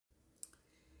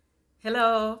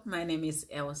Hello, my name is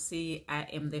Elsie. I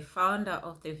am the founder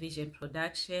of the Vision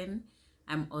Production.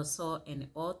 I'm also an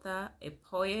author, a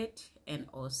poet, and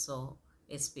also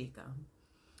a speaker.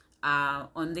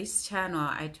 On this channel,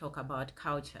 I talk about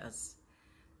cultures.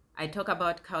 I talk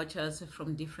about cultures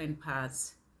from different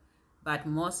parts, but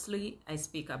mostly I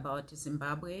speak about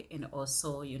Zimbabwe and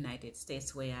also United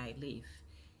States where I live.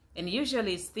 And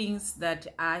usually it's things that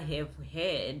I have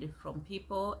heard from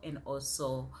people and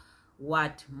also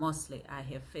what mostly I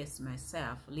have faced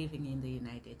myself living in the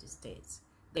United States.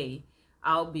 Today,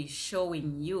 I'll be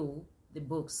showing you the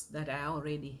books that I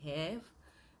already have,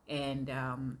 and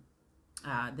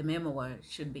the memoir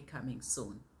should be coming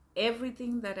soon.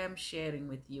 Everything that I'm sharing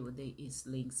with you, there is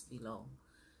links below.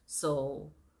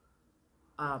 So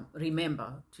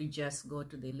remember to just go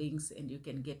to the links and you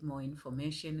can get more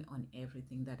information on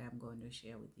everything that I'm going to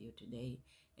share with you today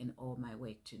and all my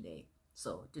work today.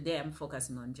 So today I'm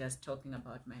focusing on just talking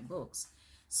about my books.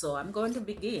 So I'm going to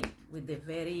begin with the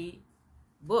very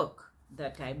book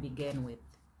that I began with,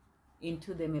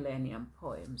 Into the Millennium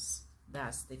Poems.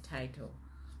 That's the title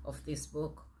of this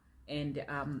book. And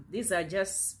these are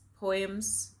just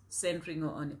poems centering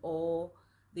on all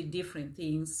the different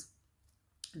things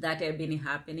that have been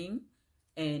happening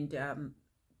and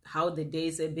how the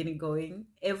days have been going.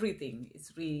 Everything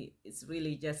is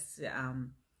really just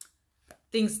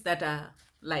things that are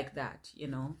like that, you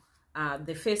know.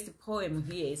 The first poem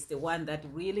here is the one that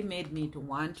really made me to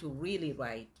want to really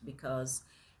write, because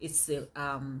it's the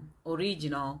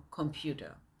original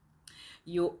computer.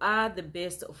 You are the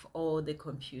best of all the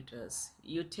computers.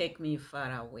 You take me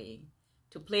far away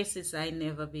to places I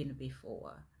never been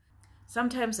before.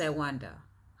 Sometimes I wonder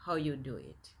how you do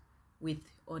it.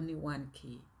 With only one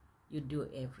key, you do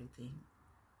everything.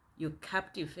 You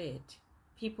captivate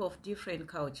people of different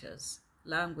cultures,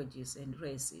 languages, and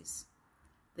races,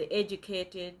 the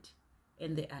educated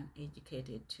and the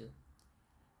uneducated too.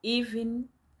 Even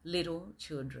little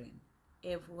children,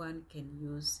 everyone can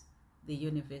use the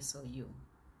universal you.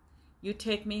 You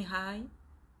take me high,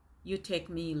 you take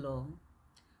me low.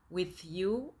 With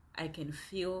you, I can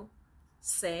feel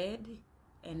sad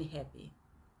and happy.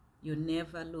 You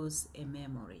never lose a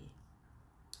memory.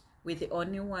 With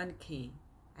only one key,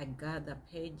 I gather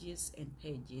pages and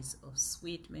pages of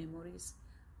sweet memories,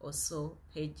 also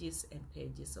pages and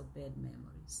pages of bad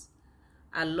memories,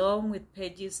 along with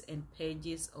pages and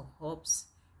pages of hopes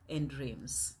and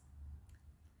dreams.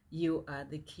 You are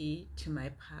the key to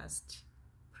my past,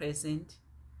 present,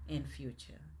 and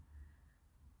future.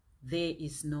 There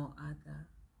is no other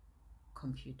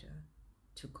computer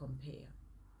to compare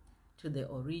to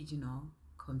the original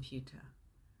computer,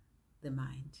 the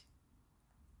mind.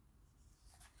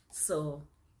 So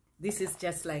this is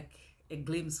just like a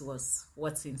glimpse of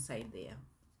what's inside there.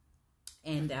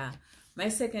 And my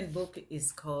second book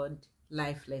is called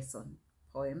Life Lesson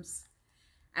Poems.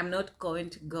 I'm not going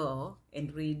to go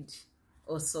and read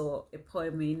also a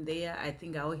poem in there. I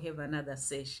think I'll have another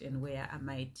session where I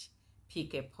might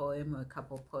pick a poem or a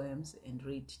couple poems and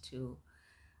read to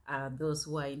those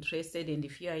who are interested. And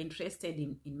if you are interested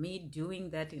in me doing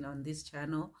that on this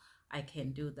channel, I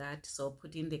can do that. So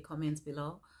put in the comments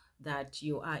below that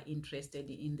you are interested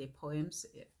in the poems,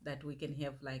 that we can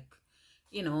have, like,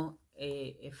 you know,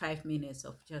 a 5 minutes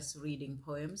of just reading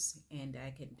poems, and I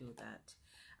can do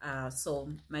that.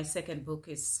 So my second book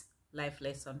is Life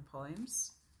Lesson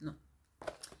Poems. No.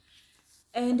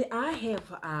 And I have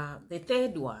the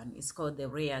third one. It's called The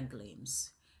Rare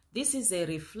Glimpse. This is a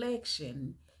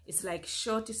reflection. It's like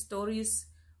short stories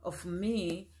of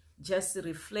me just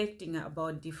reflecting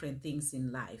about different things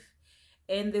in life.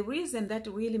 And the reason that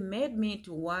really made me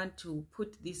to want to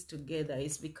put this together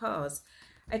is because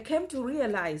I came to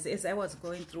realize, as I was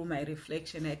going through my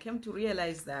reflection, I came to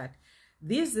realize that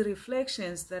these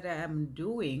reflections that I am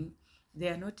doing, they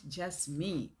are not just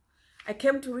me. I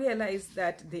came to realize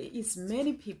that there is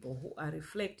many people who are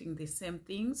reflecting the same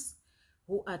things,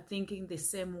 who are thinking the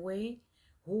same way,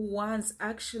 who wants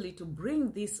actually to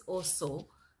bring this also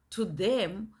to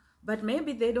them, but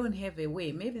maybe they don't have a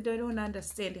way. Maybe they don't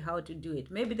understand how to do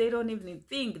it. Maybe they don't even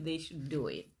think they should do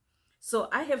it. So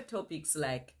I have topics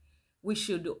like, we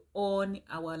should own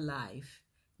our life,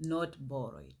 not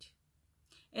borrow it.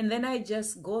 And then I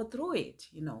just go through it,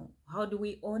 you know. How do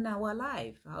we own our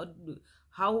life?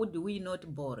 How do we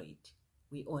not borrow it?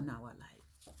 We own our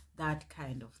life. That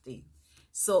kind of thing.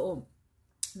 So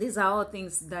these are all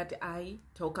things that I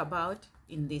talk about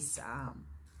in this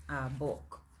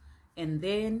book. And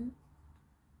then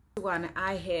one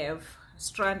I have,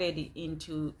 Stranded in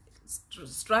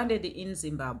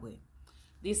Zimbabwe.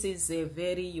 This is a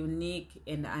very unique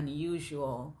and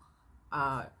unusual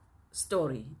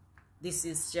story This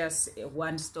is just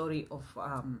one story of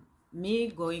me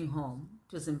going home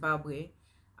to Zimbabwe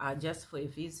just for a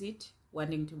visit,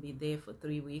 wanting to be there for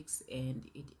 3 weeks, and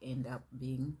it ended up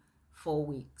being 4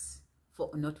 weeks.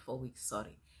 Not 4 weeks,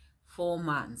 sorry. 4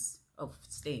 months of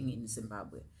staying in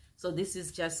Zimbabwe. So this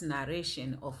is just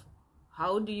narration of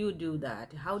how do you do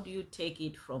that? How do you take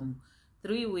it from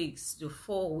 3 weeks to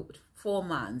 4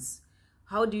 months?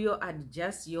 How do you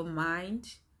adjust your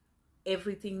mind,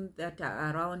 everything that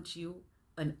are around you,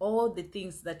 and all the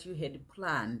things that you had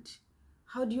planned?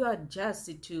 How do you adjust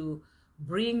it to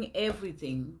bring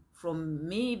everything from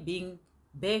me being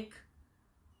back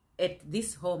at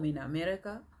this home in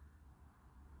America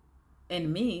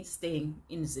and me staying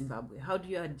in Zimbabwe? How do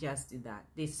you adjust to that?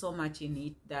 There's so much in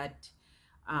it that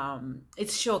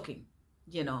it's shocking.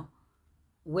 You know,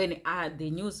 when the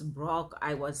news broke,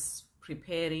 I was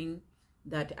preparing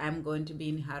that I'm going to be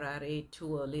in Harare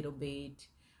to a little bit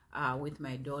with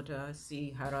my daughter,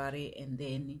 see Harare, and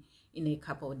then in a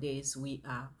couple of days we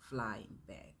are flying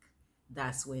back.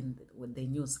 That's when the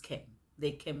news came.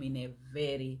 They came in a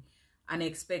very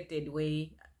unexpected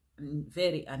way,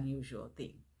 very unusual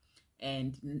thing.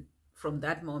 And from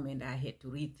that moment, I had to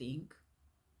rethink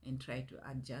and try to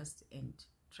adjust and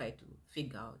try to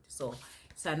figure out. So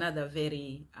it's another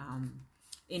very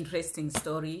interesting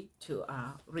story to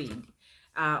read.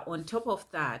 On top of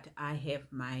that, I have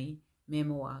my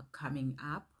memoir coming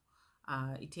up.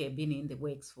 It had been in the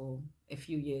works for a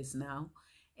few years now,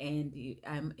 and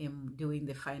I'm doing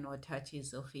the final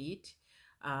touches of it,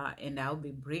 and I'll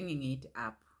be bringing it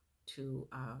up to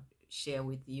share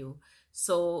with you.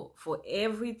 So for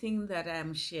everything that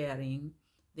I'm sharing,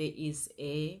 there is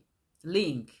a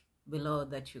link below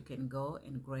that you can go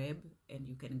and grab, and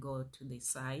you can go to the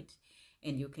site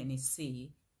and you can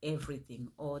see everything,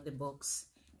 all the books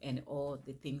and all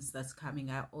the things that's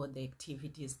coming out, all the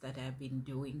activities that I've been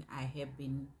doing. I have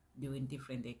been doing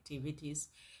different activities.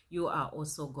 You are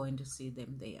also going to see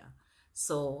them there.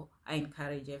 So I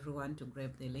encourage everyone to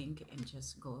grab the link and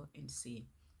just go and see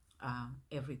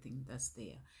everything that's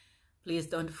there. Please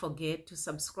don't forget to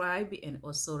subscribe and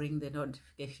also ring the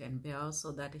notification bell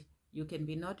so that you can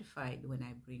be notified when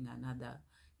I bring another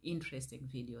interesting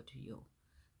video to you.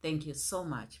 Thank you so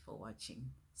much for watching.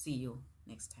 See you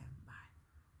next time. Bye.